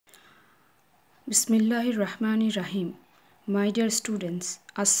Bismillahirrahmanirrahim. My dear students,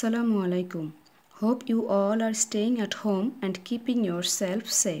 Assalamu alaikum. Hope you all are staying at home and keeping yourself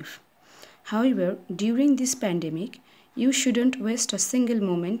safe. However, during this pandemic, you shouldn't waste a single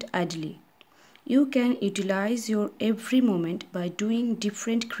moment idly. You can utilize your every moment by doing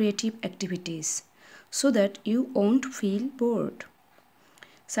different creative activities so that you won't feel bored.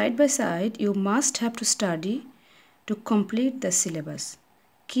 Side by side, you must have to study to complete the syllabus.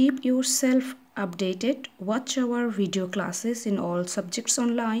 Keep yourself updated, watch our video classes in all subjects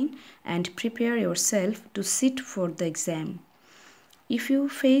online, and prepare yourself to sit for the exam. If you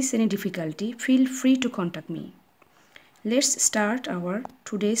face any difficulty, feel free to contact me. Let's start our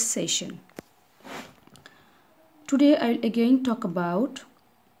today's session. Today I will again talk about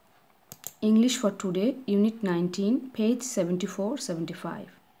English for Today, Unit 19, page 74-75.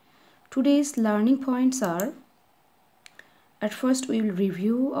 Today's learning points are: at first, we will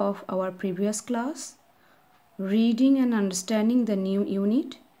review of our previous class, reading and understanding the new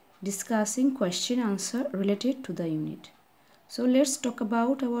unit, discussing question answer related to the unit. So let's talk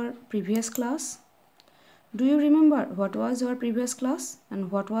about our previous class. Do you remember what was our previous class and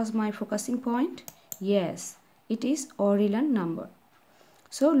what was my focusing point? Yes, it is ordinal number.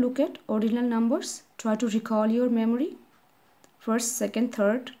 So look at ordinal numbers. Try to recall your memory. First, second,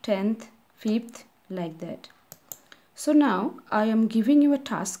 third, 10th, 5th, like that. So now I am giving you a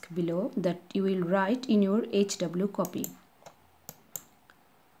task below that you will write in your HW copy.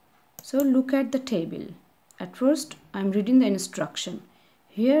 So look at the table. At first I am reading the instruction.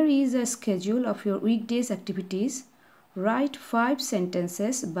 Here is a schedule of your weekdays activities. Write 5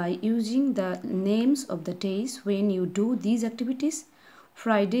 sentences by using the names of the days when you do these activities.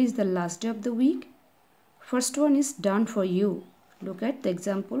 Friday is the last day of the week. First one is done for you. Look at the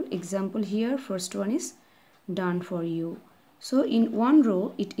example here. First one is done for you. So in one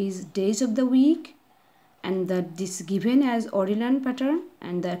row it is days of the week, and that this given as ordinal pattern,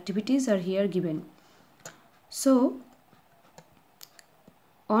 and the activities are here given. So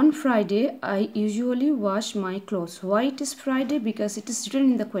on Friday I usually wash my clothes. Why it is Friday? Because it is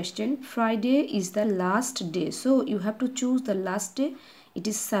written in the question Friday is the last day, so you have to choose the last day. It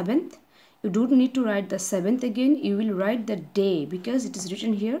is 7th. You don't need to write the 7th again, you will write the day because it is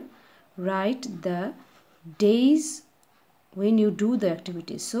written here. Write the days when you do the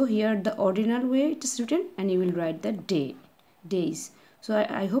activities. So here the ordinal way it is written, and you will write the days. So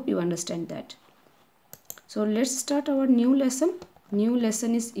I hope you understand that. So let's start our new lesson. New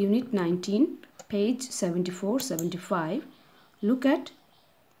lesson is Unit 19, page 74-75. Look at,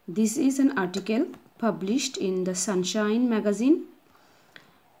 this is an article published in the Sunshine magazine.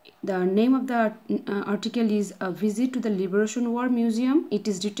 The name of the article is A Visit to the Liberation War Museum. It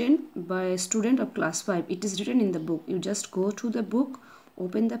is written by a student of class 5. It is written in the book. You just go to the book,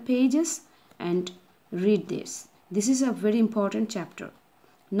 open the pages and read this. This is a very important chapter.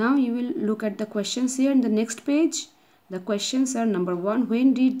 Now you will look at the questions here in the next page. The questions are: number 1,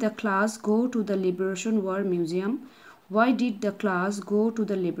 when did the class go to the Liberation War Museum? Why did the class go to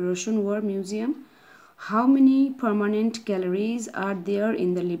the Liberation War Museum? How many permanent galleries are there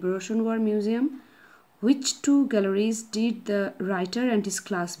in the Liberation War Museum? Which 2 galleries did the writer and his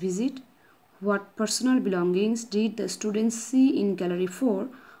class visit? What personal belongings did the students see in Gallery 4,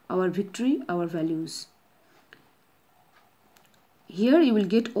 Our Victory, Our Values? Here you will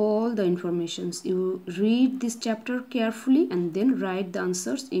get all the informations. You read this chapter carefully and then write the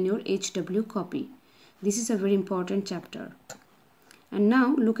answers in your HW copy. This is a very important chapter. And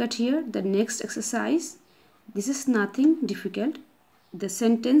now look at here the next exercise. This is nothing difficult. The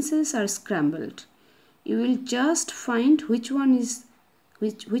sentences are scrambled. You will just find which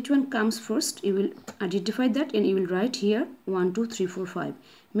one comes first. You will identify that and you will write here 1, 2, 3, 4, 5.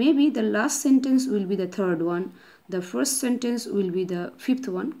 Maybe the last sentence will be the third one. The first sentence will be the 5th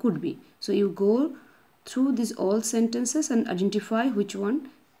one, could be. So you go through these all sentences and identify which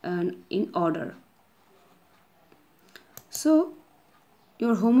one in order. So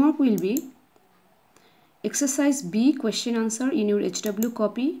your homework will be exercise B, question answer in your HW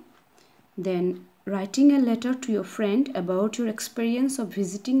copy. Then writing a letter to your friend about your experience of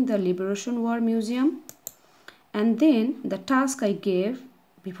visiting the Liberation War Museum. And then the task I gave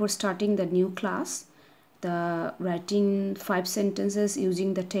before starting the new class, the writing 5 sentences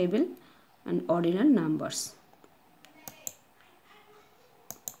using the table and ordinal numbers.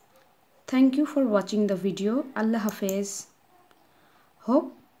 Thank you for watching the video. Allah Hafiz.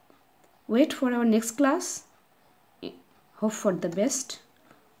 Wait for our next class. Hope for the best.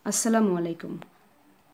 Assalamu alaikum.